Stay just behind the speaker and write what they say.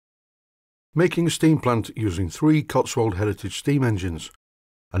Making a steam plant using 3 Cotswold Heritage steam engines.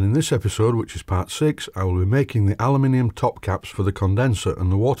 And in this episode, which is part 6, I will be making the aluminium top caps for the condenser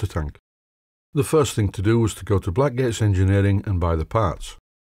and the water tank. The first thing to do was to go to Blackgates Engineering and buy the parts.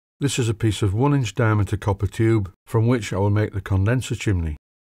 This is a piece of 1-inch diameter copper tube from which I will make the condenser chimney.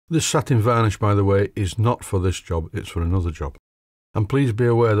 This satin varnish, by the way, is not for this job, it's for another job. And please be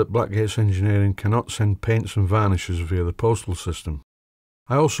aware that Blackgates Engineering cannot send paints and varnishes via the postal system.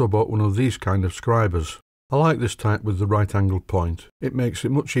 I also bought one of these kind of scribers. I like this type with the right angle point. It makes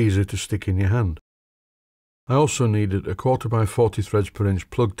it much easier to stick in your hand. I also needed a 4x40 threads per inch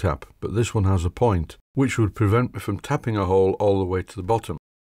plug tap, but this one has a point, which would prevent me from tapping a hole all the way to the bottom.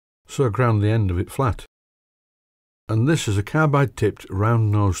 So I ground the end of it flat. And this is a carbide tipped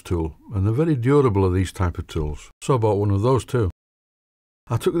round nose tool, and they're very durable of these type of tools, so I bought one of those too.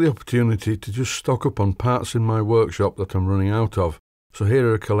 I took the opportunity to just stock up on parts in my workshop that I'm running out of, so here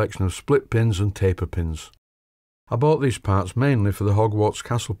are a collection of split pins and taper pins. I bought these parts mainly for the Hogwarts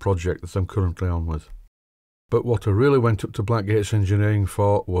Castle project that I'm currently on with. But what I really went up to Blackgates Engineering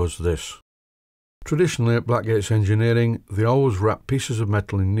for was this. Traditionally at Blackgates Engineering, they always wrap pieces of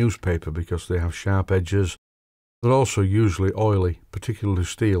metal in newspaper because they have sharp edges. They're also usually oily, particularly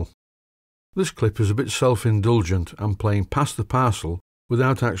steel. This clip is a bit self-indulgent and playing pass the parcel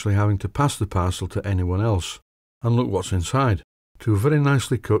without actually having to pass the parcel to anyone else. And look what's inside. 2 very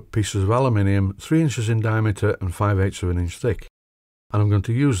nicely cut pieces of aluminium 3 inches in diameter and 5/8 of an inch thick. And I'm going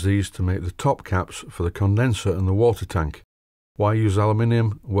to use these to make the top caps for the condenser and the water tank. Why use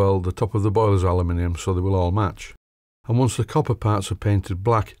aluminium? Well, the top of the boiler is aluminium, so they will all match. And once the copper parts are painted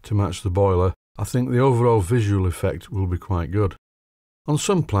black to match the boiler, I think the overall visual effect will be quite good. On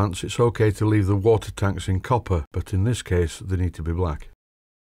some plants it's okay to leave the water tanks in copper, but in this case they need to be black.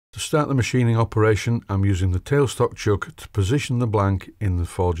 To start the machining operation, I'm using the tailstock chuck to position the blank in the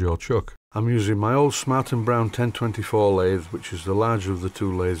 4-jaw chuck. I'm using my old Smart & Brown 1024 lathe, which is the larger of the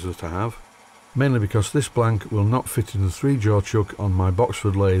 2 lathes that I have, mainly because this blank will not fit in the 3-jaw chuck on my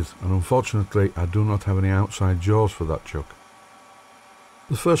Boxford lathe, and unfortunately I do not have any outside jaws for that chuck.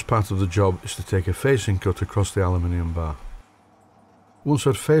 The first part of the job is to take a facing cut across the aluminium bar. Once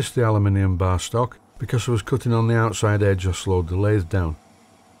I'd faced the aluminium bar stock, because I was cutting on the outside edge, I slowed the lathe down.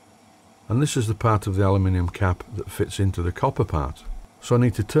 And this is the part of the aluminium cap that fits into the copper part, so I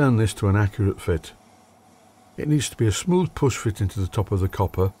need to turn this to an accurate fit. It needs to be a smooth push fit into the top of the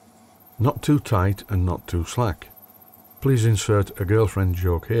copper, not too tight and not too slack. Please insert a girlfriend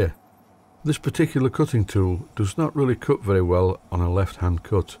joke here. This particular cutting tool does not really cut very well on a left-hand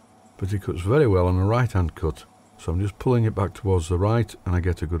cut, but it cuts very well on a right-hand cut, so I'm just pulling it back towards the right and I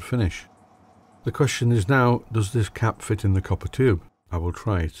get a good finish. The question is now, does this cap fit in the copper tube? I will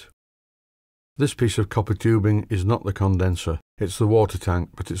try it. This piece of copper tubing is not the condenser, it's the water tank,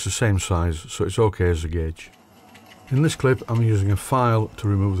 but it's the same size, so it's okay as a gauge. In this clip I'm using a file to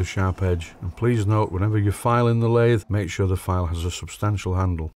remove the sharp edge, and please note whenever you file in the lathe, make sure the file has a substantial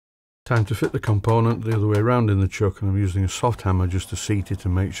handle. Time to fit the component the other way around in the chuck, and I'm using a soft hammer just to seat it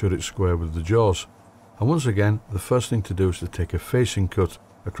and make sure it's square with the jaws. And once again, the first thing to do is to take a facing cut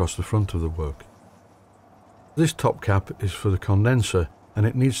across the front of the work. This top cap is for the condenser, and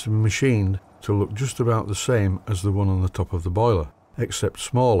it needs to be machined to look just about the same as the one on the top of the boiler, except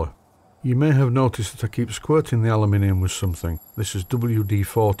smaller. You may have noticed that I keep squirting the aluminium with something. This is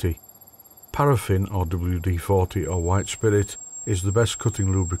WD-40. Paraffin or WD-40 or white spirit is the best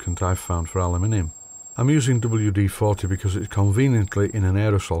cutting lubricant I've found for aluminium. I'm using WD-40 because it's conveniently in an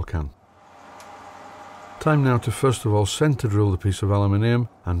aerosol can. Time now to first of all center drill the piece of aluminium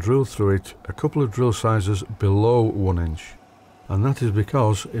and drill through it a couple of drill sizes below 1 inch. And that is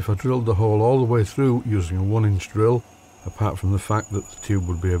because if I drilled the hole all the way through using a 1-inch drill, apart from the fact that the tube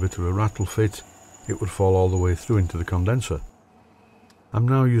would be a bit of a rattle fit, it would fall all the way through into the condenser. I'm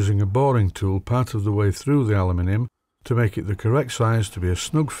now using a boring tool part of the way through the aluminium to make it the correct size to be a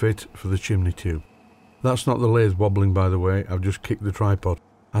snug fit for the chimney tube. That's not the lathe wobbling, by the way, I've just kicked the tripod,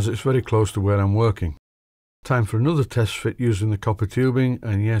 as it's very close to where I'm working. Time for another test fit using the copper tubing,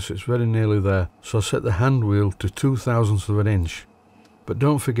 and yes, it's very nearly there, so I set the hand wheel to 2/1000 of an inch. But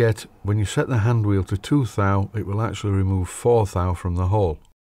don't forget, when you set the hand wheel to 2 thou, it will actually remove 4 thou from the hole.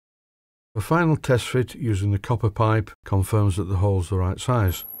 The final test fit using the copper pipe confirms that the hole's the right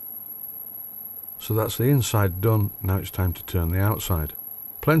size. So that's the inside done, now it's time to turn the outside.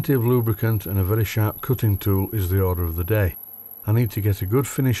 Plenty of lubricant and a very sharp cutting tool is the order of the day. I need to get a good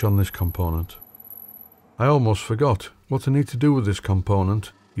finish on this component. I almost forgot. What I need to do with this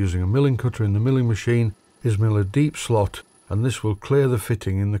component, using a milling cutter in the milling machine, is mill a deep slot, and this will clear the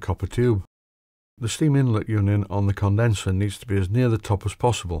fitting in the copper tube. The steam inlet unit on the condenser needs to be as near the top as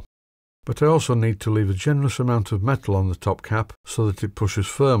possible. But I also need to leave a generous amount of metal on the top cap so that it pushes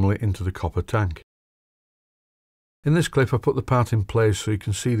firmly into the copper tank. In this clip I put the part in place so you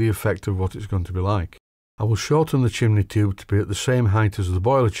can see the effect of what it's going to be like. I will shorten the chimney tube to be at the same height as the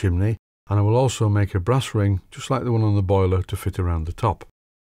boiler chimney, and I will also make a brass ring just like the one on the boiler to fit around the top.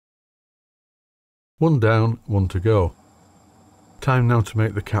 One down, one to go. Time now to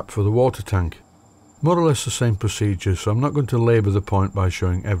make the cap for the water tank. More or less the same procedure, so I'm not going to labour the point by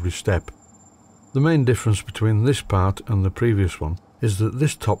showing every step. The main difference between this part and the previous one is that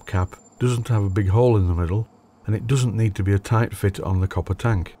this top cap doesn't have a big hole in the middle, and it doesn't need to be a tight fit on the copper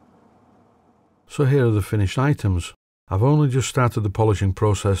tank. So here are the finished items. I've only just started the polishing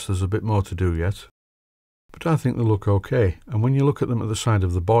process, there's a bit more to do yet. But I think they look okay, and when you look at them at the side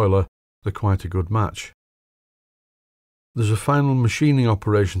of the boiler, they're quite a good match. There's a final machining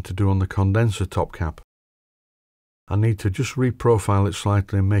operation to do on the condenser top cap. I need to just reprofile it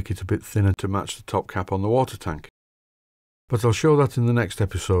slightly and make it a bit thinner to match the top cap on the water tank. But I'll show that in the next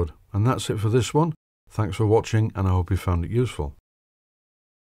episode, and that's it for this one. Thanks for watching, and I hope you found it useful.